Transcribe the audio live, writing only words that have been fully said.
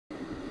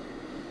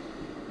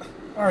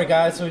Alright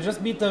guys, so we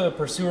just beat the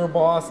Pursuer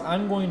boss.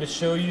 I'm going to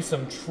show you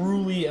some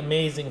truly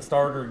amazing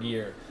starter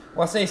gear.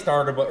 Well, I say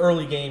starter, but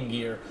early game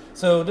gear.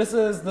 So this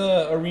is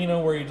the arena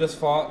where you just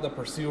fought the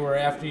Pursuer.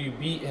 After you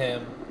beat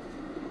him,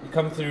 you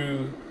come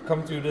through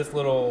this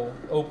little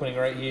opening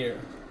right here.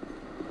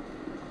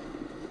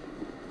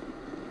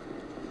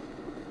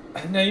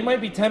 Now you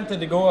might be tempted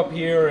to go up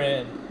here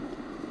and,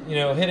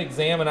 hit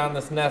examine on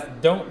this nest.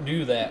 Don't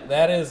do that.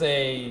 That is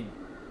a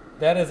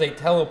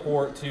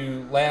teleport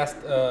to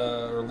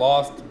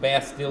Lost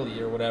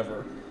Bastille or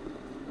whatever.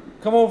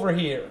 Come over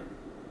here.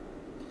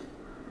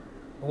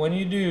 When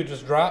you do,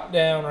 just drop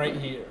down right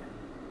here.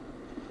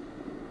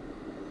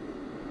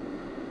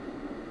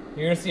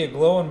 You're gonna see a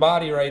glowing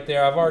body right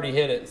there. I've already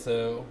hit it,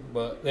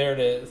 but there it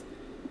is.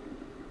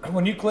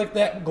 When you click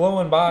that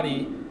glowing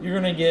body, you're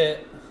gonna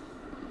get.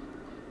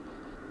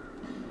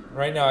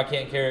 Right now, I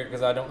can't carry it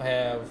because I don't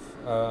have.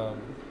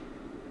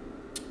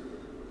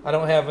 I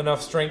don't have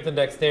enough strength and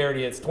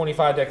dexterity. It's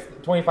 25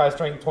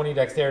 strength, 20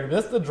 dexterity. But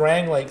this is the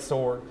DRANGLEIC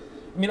sword.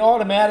 I mean,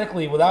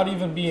 automatically, without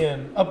even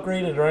being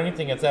upgraded or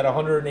anything, it's at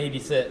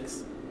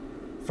 186.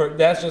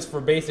 That's just for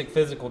basic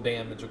physical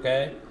damage,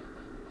 okay?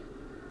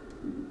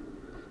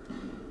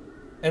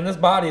 And this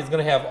body is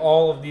going to have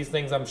all of these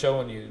things I'm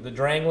showing you. The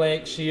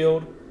DRANGLEIC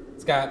shield.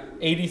 It's got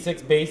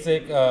 86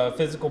 basic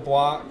physical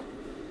block.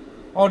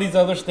 All these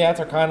other stats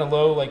are kind of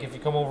low, like if you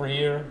come over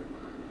here.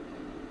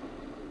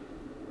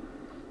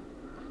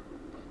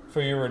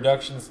 For your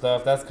reduction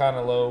stuff, that's kind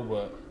of low,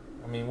 but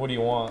I mean, what do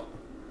you want?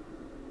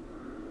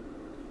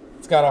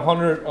 It's got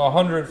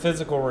 100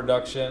 physical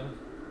reduction.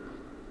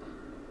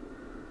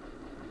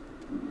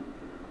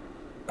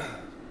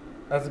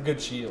 That's a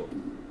good shield.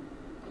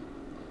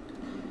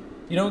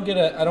 You don't get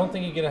I don't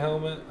think you get a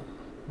helmet.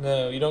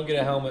 No, you don't get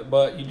a helmet,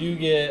 but you do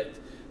get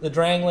the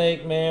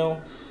DRANGLEIC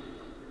mail.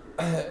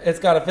 It's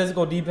got a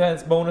physical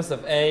defense bonus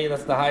of A.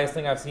 That's the highest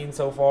thing I've seen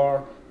so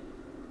far.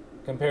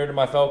 Compared to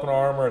my Falcon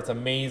armor, it's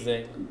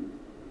amazing.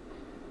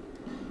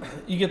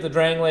 You get the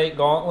DRANGLEIC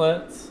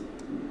gauntlets.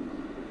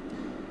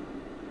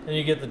 And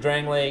you get the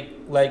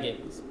DRANGLEIC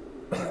leggings.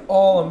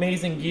 All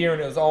amazing gear,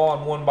 and it was all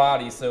on one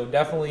body, so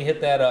definitely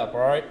hit that up,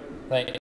 alright? Thank you.